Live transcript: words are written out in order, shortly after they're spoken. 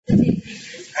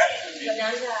น้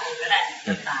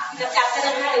ำจะจับจะ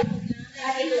ได้ถ้า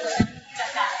ที่ดูจับ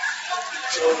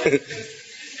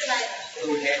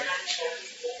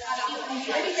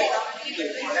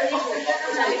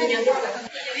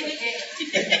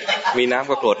มีน้ำ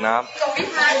ก็โกรธน้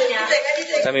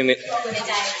ำถ้าไม่มี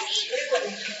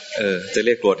จะเ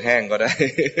รียกโกรธแห้งก็ได้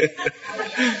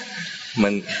มั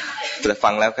นจะฟั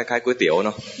งแล้วคล้ายๆก๋วยเตี๋ยวเ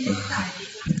นาะ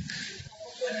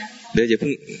เดี๋ยวอย่าเพิ่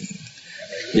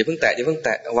งแต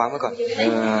ะวางไว้ก่อน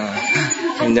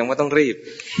ยังไม่ต้องรีบ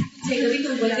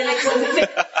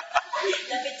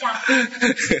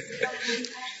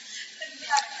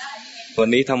วัน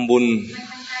นี้ทำบุญ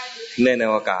เนื่องใน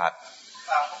โอกาส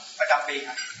ประจำปี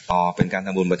เป็นการท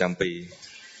ำบุญประจำปี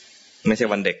ไม่ใช่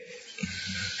วันเด็ก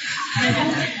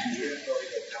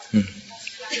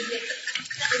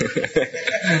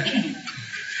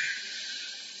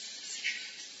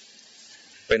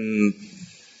เป็น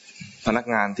พนัก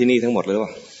งานที่นี่ทั้งหมดเลยหรือเป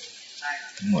ล่าใช่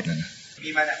ทั้งหมดเลยนะมี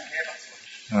มาจากแค่บางส่วน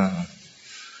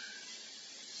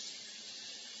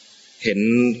เห็น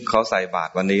เขาใส่บาต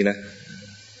รวันนี้นะ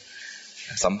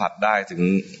สัมผัสได้ถึง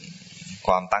ค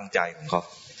วามตั้งใจของเขา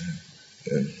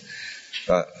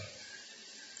ก็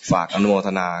ฝากอนุโมท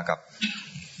นากับ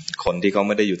คนที่เขาไ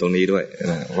ม่ได้อยู่ตรงนี้ด้วย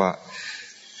ว่า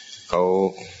เขา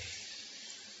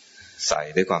ใส่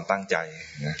ด้วยความตั้งใจ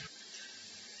นะ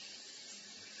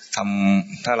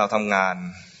ถ้าเราทำงาน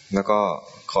แล้วก็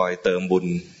คอยเติมบุญ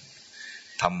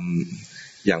ท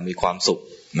ำอย่างมีความสุข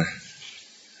นะ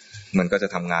มันก็จะ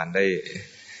ทำงานได้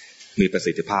มีประ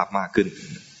สิทธิภาพมากขึ้น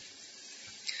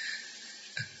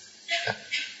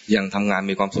ยังทำงาน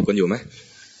มีความสุขกันอยู่ไหม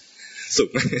สุข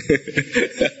ไหม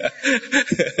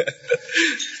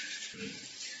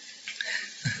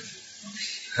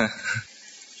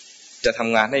จะท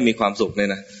ำงานให้มีความสุขเนี่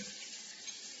ยนะ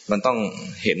มันต้อง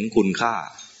เห็นคุณค่า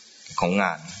ของง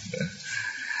าน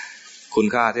คุณ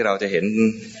ค่าที่เราจะเห็น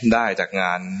ได้จากง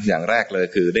านอย่างแรกเลย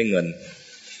คือได้เงิน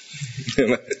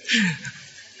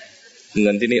เ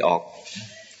งินที่นี่ออก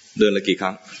เดือนละกี่ค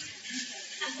รั้ง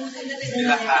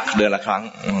เดือนละครั้ง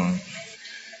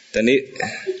แต่นี้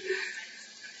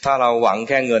ถ้าเราหวังแ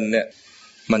ค่เงินเนี่ย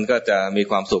มันก็จะมี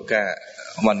ความสุขแค่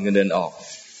วันเงินเดือนออก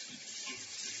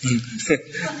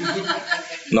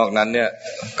นอกนั้นเนี่ย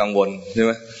กังวลใช่ไห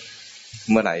ม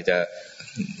เมื่อไหร่จะ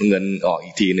เงินออก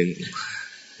อีกทีหนึ่ง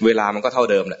เวลามันก็เท่า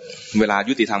เดิมแหละเวลา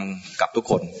ยุติธรรมกับทุก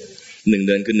คน1 เ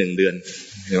ดือนคือ1 เดือน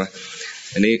ใช่ไหม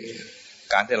อันนี้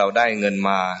การที่เราได้เงิน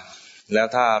มาแล้ว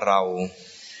ถ้าเรา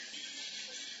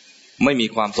ไม่มี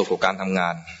ความสุขกับการทำงา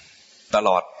นตล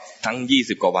อดทั้ง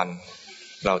20 กว่าวัน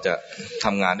เราจะท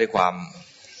ำงานด้วยคว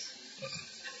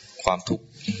ามทุกข์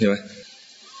ใช่ไหม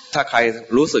ถ้าใคร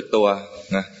รู้สึกตัว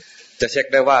นะจะเช็ค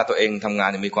ได้ว่าตัวเองทำงาน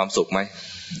จะมีความสุขไหม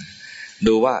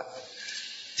ดูว่า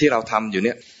ที่เราทำอยู่เ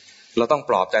นี่ยเราต้อง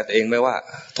ปลอบใจตัวเองไหมว่า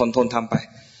ทนทำไป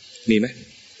มีไหม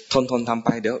ทนทำไป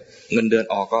เดี๋ยวเงินเดือน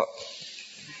ออกก็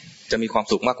จะมีความ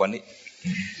สุขมากกว่านี้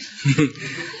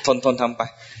ทนทำไป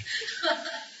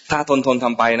ถ้าทนท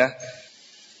ำไปนะ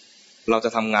เราจะ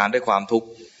ทำงานด้วยความทุกข์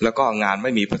แล้วก็งานไ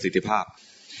ม่มีประสิทธิภาพ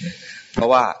เพราะ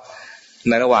ว่า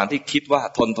ในระหว่างที่คิดว่า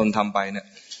ทนทำไปเนี่ย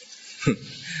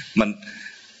มัน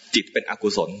จิตเป็นอกุ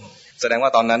ศลแสดงว่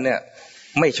าตอนนั้นเนี่ย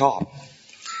ไม่ช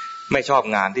อบ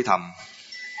งานที่ท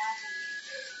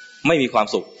ำไม่มีความ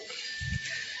สุข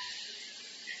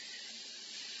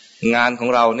งานของ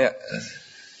เราเนี่ย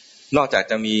นอกจาก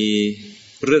จะมี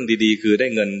เรื่องดีๆคือได้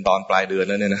เงินตอนปลายเดือน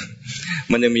แล้วเนี่ยนะ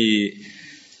มันจะมี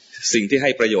สิ่งที่ให้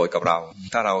ประโยชน์กับเรา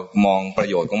ถ้าเรามองประ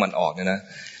โยชน์ของมันออกเนี่ยนะ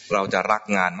เราจะรัก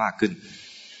งานมากขึ้น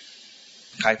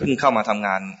ใครเพิ่งเข้ามาทำง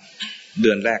านเดื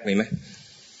อนแรกมีไหม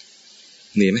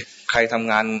ใครท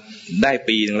ำงานได้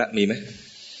ปีนึงแล้วมีไหม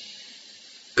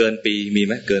เกินปีมีไ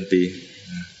หมเกินปี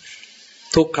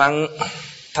ทุกครั้ง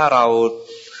ถ้าเรา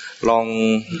ลอง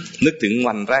นึกถึง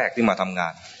วันแรกที่มาทำงา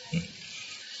น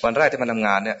วันแรกที่มาทำง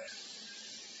านเนี่ย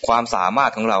ความสามาร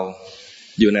ถของเรา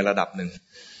อยู่ในระดับหนึ่ง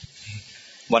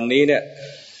วันนี้เนี่ย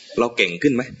เราเก่ง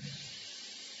ขึ้นไหม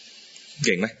เ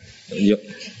ก่งไหม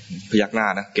พยักหน้า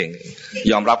นะเก่ง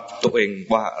ยอมรับตัวเอง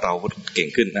ว่าเราเก่ง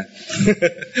ขึ้นนะ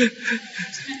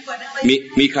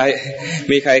มีใ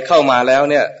ครเข้ามาแล้ว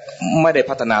เนี่ยไม่ได้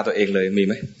พัฒนาตัวเองเลยมีไ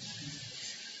หม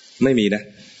ไม่มีนะ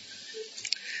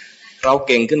เราเ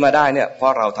ก่งขึ้นมาได้เนี่ยเพรา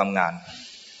ะเราทำงา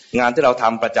นที่เราท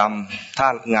ำประจำถ้า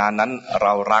งานนั้นเร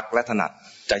ารักและถนัด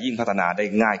จะยิ่งพัฒนาได้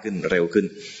ง่ายขึ้นเร็วขึ้น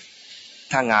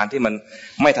ถ้างานที่มัน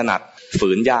ไม่ถนัดฝื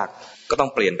นยากก็ต้อง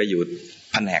เปลี่ยนไปอยู่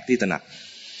แผนกที่ถนัด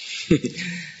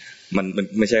มัน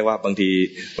ไม่ใช่ว่าบางที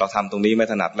เราทำตรงนี้ไม่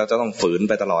ถนัดแล้วจะต้องฝืน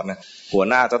ไปตลอดนะหัว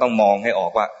หน้าจะต้องมองให้ออ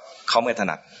กว่าเขาไม่ถ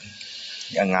นัด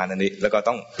งานอันนี้แล้วก็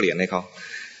ต้องเปลี่ยนให้เข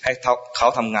า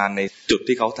ทำงานในจุด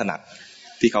ที่เขาถนัด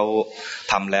ที่เขา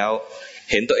ทำแล้ว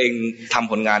เห็นตัวเองท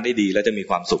ำผลงานได้ดีแล้วจะมี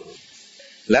ความสุข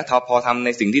และพอทำใน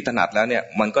สิ่งที่ถนัดแล้วเนี่ย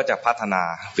มันก็จะพัฒนา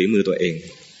ฝีมือตัวเอง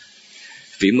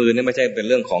ฝีมือเนี่ยไม่ใช่เป็น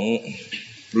เรื่องขอ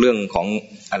ง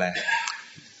อะไร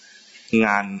ง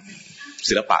าน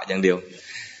ศิลปะอย่างเดียว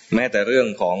แม้แต่เรื่อง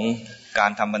ของกา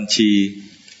รทำบัญชี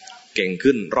เก่ง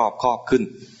ขึ้นรอบคอบขึ้น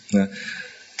นะ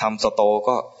ทำสโต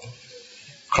ก็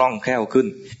คล่องแคล่วขึ้น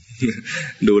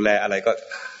ดูแลอะไรก็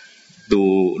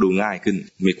ดูง่ายขึ้น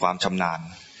มีความชำนาญ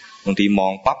บางทีมอ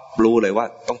งปั๊บรู้เลยว่า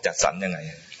ต้องจัดสรรยังไง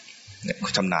เนี่ย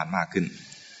ชำนาญมากขึ้น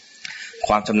ค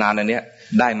วามชำนาญอันนี้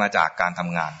ได้มาจากการท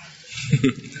ำงาน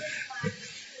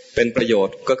เป็นประโยช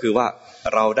น์ก็คือว่า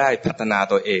เราได้พัฒนา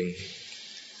ตัวเอง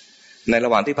ในระ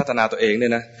หว่างที่พัฒนาตัวเองเนี่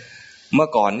ยนะเมื่อ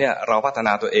ก่อนเนี่ยเราพัฒน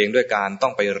าตัวเองด้วยการต้อ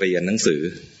งไปเรียนหนังสือ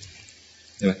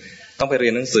ใช่ไหมต้องไปเรี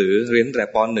ยนหนังสือเรียนตั้งแต่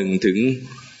ป .1 ถึง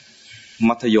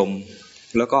มัธยม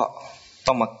แล้วก็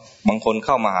ต้องมาบางคนเ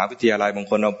ข้ามหาวิทยาลัยบาง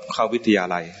คนเข้าวิทยา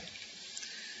ลัย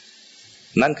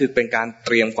นั่นคือเป็นการเต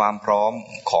รียมความพร้อม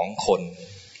ของคน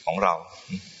ของเรา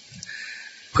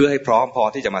เพื่อให้พร้อมพอ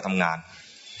ที่จะมาทำงาน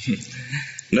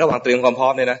ระหว่างเตรียมความพร้อ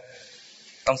มเนี่ยนะ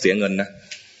ต้องเสียเงินนะ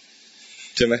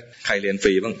ใช่ไหมใครเรียนฟ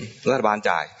รีบ้างรัฐบาล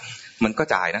จ่ายมันก็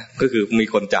จ่ายนะก็คือมี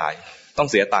คนจ่ายต้อง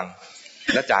เสียตังค์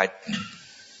และจ่า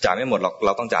ยไม่หมดหรอกเร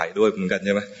าต้องจ่ายด้วยเหมือนกันใ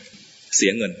ช่ไหมเสี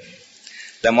ยเงิน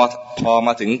แต่พอม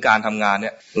าถึงการทำงานเ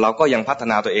นี่ยเราก็ยังพัฒ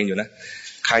นาตัวเองอยู่นะ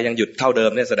ใครยังหยุดเท่าเดิ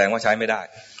มเนี่ยแสดงว่าใช้ไม่ได้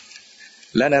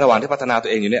และในระหว่างที่พัฒนาตั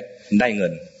วเองอยู่เนี่ยได้เงิ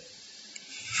น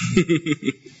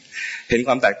เห็นค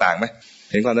วามแตกต่างไหม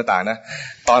เห็นความแตกต่างนะ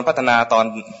ตอนพัฒนาตอน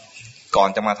ก่อน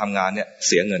จะมาทำงานเนี่ยเ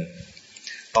สียเงิน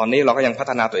ตอนนี้เราก็ยังพั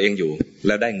ฒนาตัวเองอยู่แ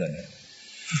ล้วได้เงิน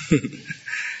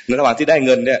ในระหว่างที่ได้เ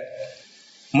งินเนี่ย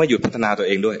ไม่หยุดพัฒนาตัวเ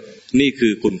องด้วยนี่คื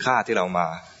อคุณค่าที่เรามา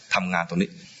ทำงานตรงนี้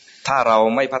ถ้าเรา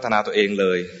ไม่พัฒนาตัวเองเล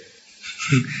ย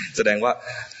แสดงว่า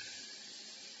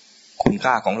คุณ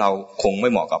ค่าของเราคงไม่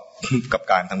เหมาะกับ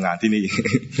การทำงานที่นี่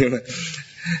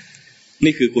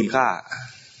นี่คือคุณค่า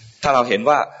ถ้าเราเห็น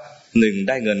ว่าหนึ่งไ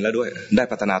ด้เงินแล้วด้วยได้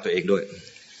พัฒนาตัวเองด้วย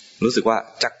รู้สึกว่า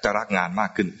จักจะรักงานมา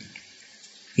กขึ้น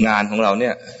งานของเราเนี่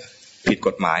ยผิดก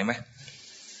ฎหมายไหม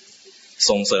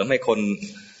ส่งเสริมให้คน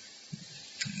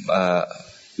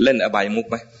เล่นอบายมุข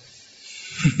ไหม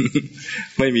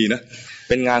ไม่มีนะ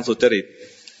เป็นงานสุจริต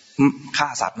ฆ่า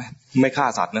สัตว์ไหมไม่ฆ่า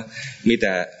สัตว์นะมีแ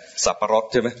ต่สับปะรด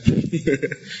ใช่ไหม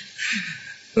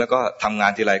แล้วก็ทำงา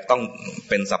นทีไรต้อง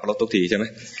เป็นสับปะรดทุกทีใช่ไหม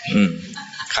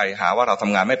ใครหาว่าเราท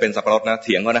ำงานไม่เป็นสับปะรดนะเ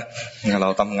ถียงเขานะเรา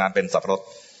ทำงานเป็นสับปะรด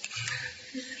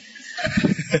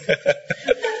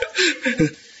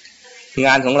ง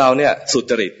านของเราเนี่ยสุ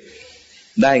จริต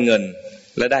ได้เงิน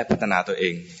และได้พัฒนาตัวเอ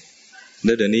งเ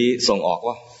ดี๋ยวนี้ส่งออก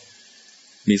วะ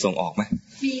มีส่งออกไหม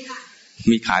มีค่ะ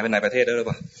มีขายไปในประเทศได้หรือเ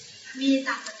ปล่ามี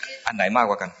ต่างประเทศอันไหนมาก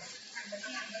กว่ากัน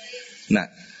น่ะ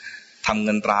ทำเ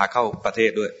งินตราเข้าประเท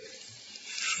ศด้วย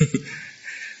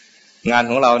งาน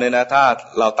ของเราเนี่ยนะถ้า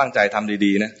เราตั้งใจทำ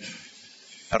ดีๆนะ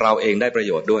เราเองได้ประโ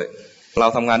ยชน์ด้วยเรา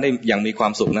ทำงานได้อย่างมีควา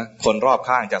มสุขนะคนรอบ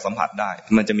ข้างจะสัมผัสได้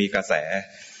มันจะมีกระแส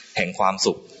แห่งความ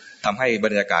สุขทำให้บร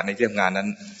รยากาศในที่ทำงานนั้น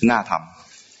น่าท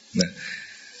ำนะ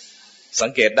สั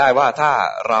งเกตได้ว่าถ้า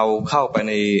เราเข้าไปใ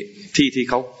นที่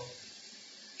เขา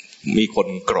มีคน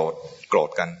โกรธ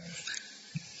กัน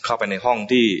เข้าไปในห้อง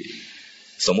ที่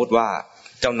สมมุติว่า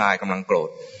เจ้านายกำลังโกรธ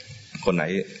คนไหน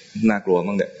น่ากลัว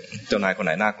บ้างเด็กเจ้านายคนไห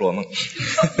นน่ากลัวบ้าง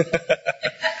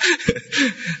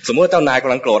สมมติว่าเจ้านายก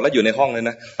ำลังโกรธแล้วอยู่ในห้องเลย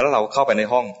นะแล้วเราเข้าไปใน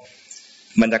ห้อง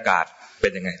บรรยากาศเป็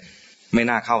นยังไงไม่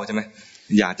น่าเข้าใช่ไหม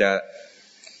อยากจะ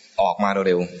ออกมา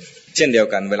เร็วๆเช่นเดียว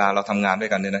กันเวลาเราทำงานด้ว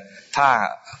ยกันเนี่ยนะถ้า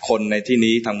คนในที่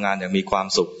นี้ทำงานอย่างมีความ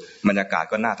สุขบรรยากาศ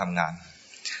ก็น่าทำงาน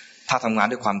ถ้าทำงาน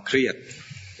ด้วยความเครียด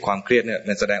เนี่ย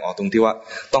มันแสดงออกตรงที่ว่า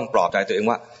ต้องปลอบใจตัวเอง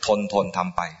ว่าทนท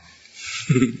ำไป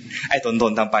ไอ้ท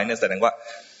นทำไปเนี่ยแสดงว่า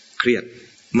เครียด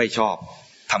ไม่ชอบ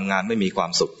ทำงานไม่มีควา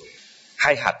มสุขใ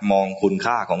ห้หัดมองคุณ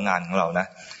ค่าของงานของเรานะ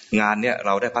งานเนี่ยเร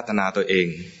าได้พัฒนาตัวเอง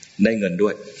ได้เงินด้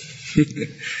วย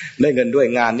ได้เงินด้วย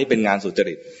งานนี้เป็นงานสุจ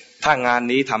ริตถ้างาน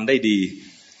นี้ทำได้ดี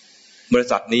บริ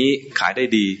ษัทนี้ขายได้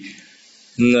ดี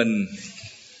เ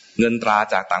งินตรา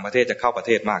จากต่างประเทศจะเข้าประเ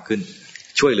ทศมากขึ้น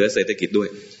ช่วยเหลือเศรษฐกิจด้วย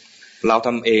เราท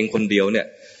ำเองคนเดียวเนี่ย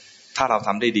ถ้าเราท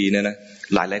ำได้ดีเนี่ยนะ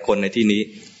หลายคนในที่นี้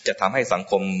จะทำให้สัง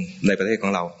คมในประเทศขอ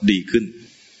งเราดีขึ้น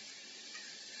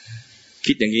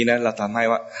คิดอย่างนี้นะเราทำให้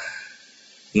ว่า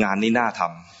งานนี้น่าท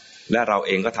ำและเราเ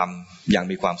องก็ทำอย่าง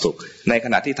มีความสุขในข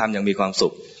ณะที่ทำอย่างมีความสุ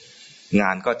ขง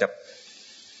านก็จะ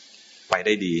ไปไ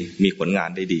ด้ดีมีผลงาน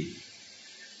ได้ดี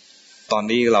ตอน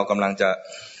นี้เรากำลังจะ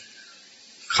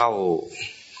เข้า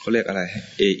เขาเรียกอะไร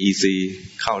AEC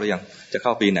เข้าหรือยังจะเข้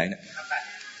าปีไหนเนี่ย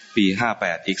ปี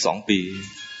58อีก2ปี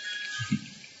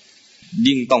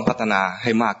ยิ่งต้องพัฒนาใ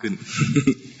ห้มากขึ้น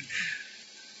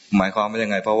หมายความว่ายั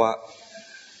งไงเพราะว่า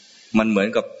มันเหมือน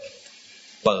กับ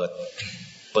เ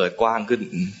ปิดกว้างขึ้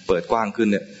น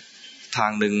เนี่ยทา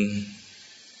งหนึ่ง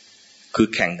คือ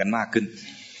แข่งกันมากขึ้น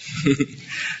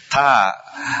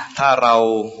ถ้าเร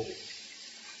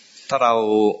า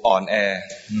อ่อนแอ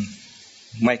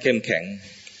ไม่เข้มแข็ง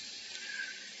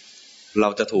เรา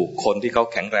จะถูกคนที่เขา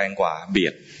แข็งแรงกว่าเบีย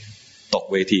ดตก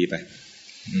เวทีไป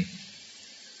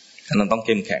เราต้องเ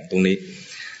ข้มแข็งตรงนี้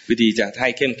วิธีจะให้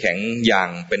เข้มแข็งอย่าง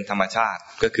เป็นธรรมชาติ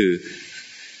ก็คือ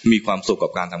มีความสุขกั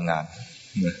บการทำงาน